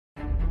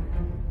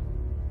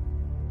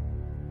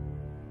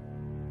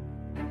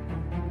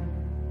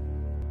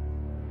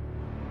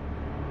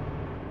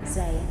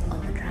Say it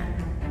on the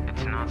track.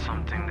 It's not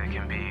something that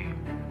can be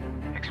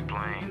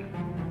explained.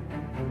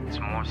 It's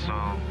more so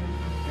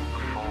a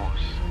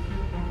force.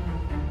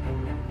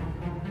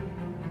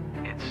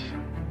 It's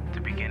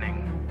the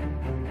beginning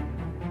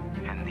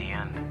and the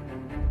end.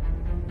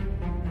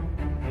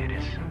 It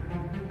is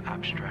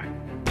abstract.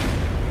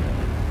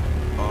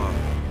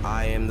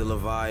 I am the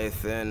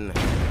Leviathan.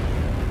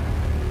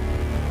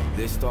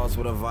 This starts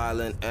with a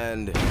violent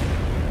end.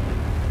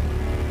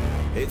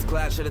 It's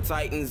Clash of the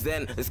Titans,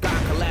 then the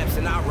sky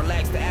collapsing, I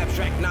relax the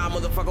abstract. Nah,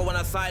 motherfucker, when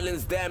I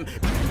silence them,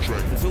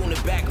 I'm tune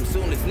it back, I'm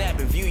soon to snap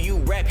and view you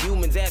rap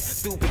humans as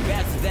stupid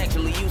bastards,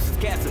 actually useless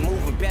cats and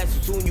moving past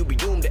you soon, you'll be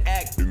doomed to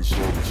act.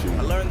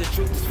 I learned the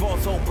truth is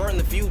false, so burn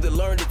the few that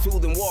learned it too,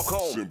 then walk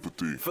home.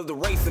 Sympathy. For the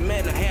race of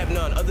men, I have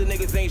none. Other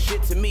niggas ain't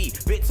shit to me.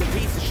 Bits and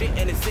pieces of shit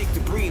and it's 6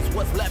 degrees.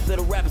 What's left of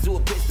the rappers who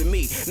are pissed to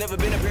me? Never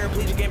been a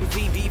paraplegic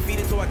amputee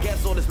defeated, so I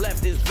guess all that's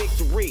left is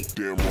victory.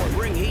 Damn right.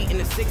 Bring heat in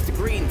the 6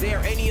 degrees. Dare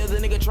any other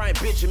nigga try and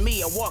bitch at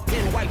me. I walked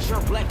in, white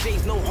shirt, black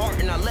days, no heart,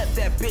 and I left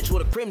that bitch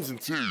with a crimson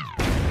tee.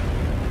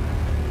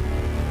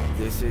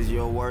 This is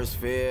your worst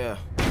fear.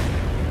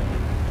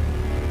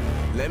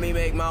 Let me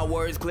make my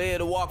words clear.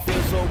 The walk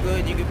feels so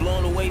good, you get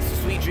blown away. So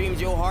sweet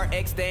dreams, your heart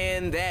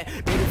extend. That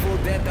beautiful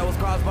death that was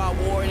caused by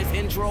war. And this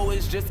intro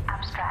is just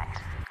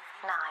Abstract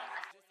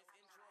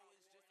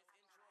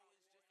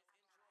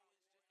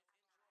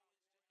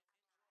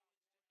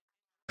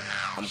 9.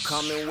 I'm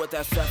coming with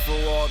that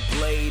Sephiroth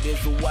blade.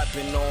 It's a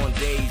weapon on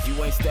days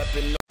you ain't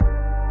stepping.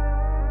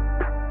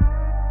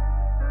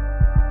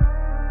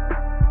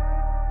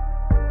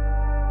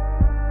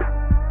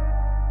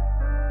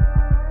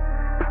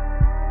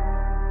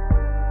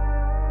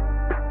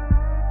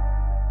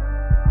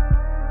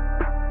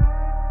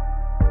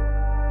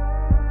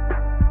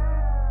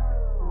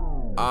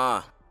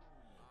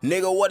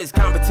 Nigga, what is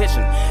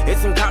competition?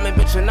 It's some common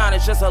bitch and not,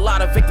 it's just a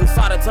lot of victims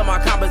soldered to my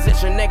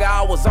composition. Nigga,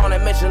 I was on a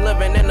mission,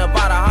 living in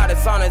Nevada,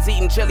 hottest saunas,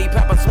 eating chili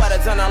pepper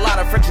sweaters and a lot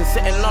of friction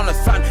sitting on the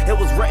sun. It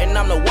was written,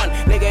 I'm the one.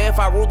 Nigga, if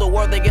I rule the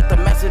world, they get the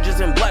messages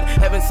in blood.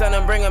 Heaven sent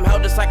and bring them hell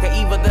just like an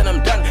Eva, then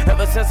I'm done.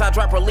 Ever since I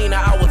dropped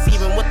Relina, I was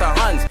even with the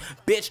Huns.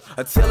 Bitch,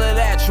 until of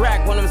that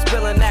track, when I'm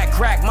spilling that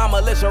crack, my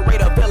militia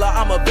raid a villa,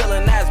 I'm a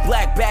villain that's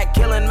black, back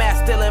killing,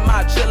 mass stealing,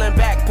 my chilling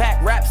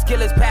backpack, rap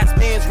skill is past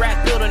millions, rat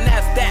building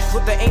that stack.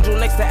 Put the angel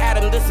next to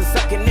Adam, this is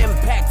second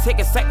impact. Take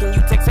a second,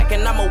 you take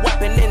second, I'm a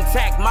weapon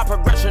intact. My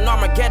progression,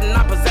 Armageddon,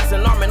 I'm possessing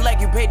arm and leg.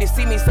 You pay to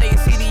see me say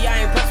CD,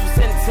 I ain't pressed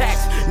with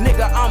syntax.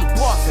 Nigga, I'm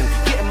bossing,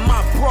 getting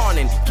my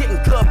brawning, getting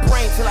good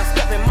brain till I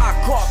step in my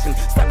coffin.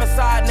 Step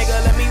aside, nigga,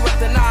 let me rep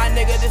the nine,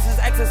 nigga. This is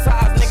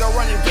exercise, nigga,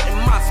 running, getting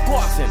my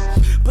squats in.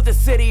 Put the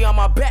city on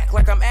my back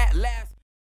like I'm at last.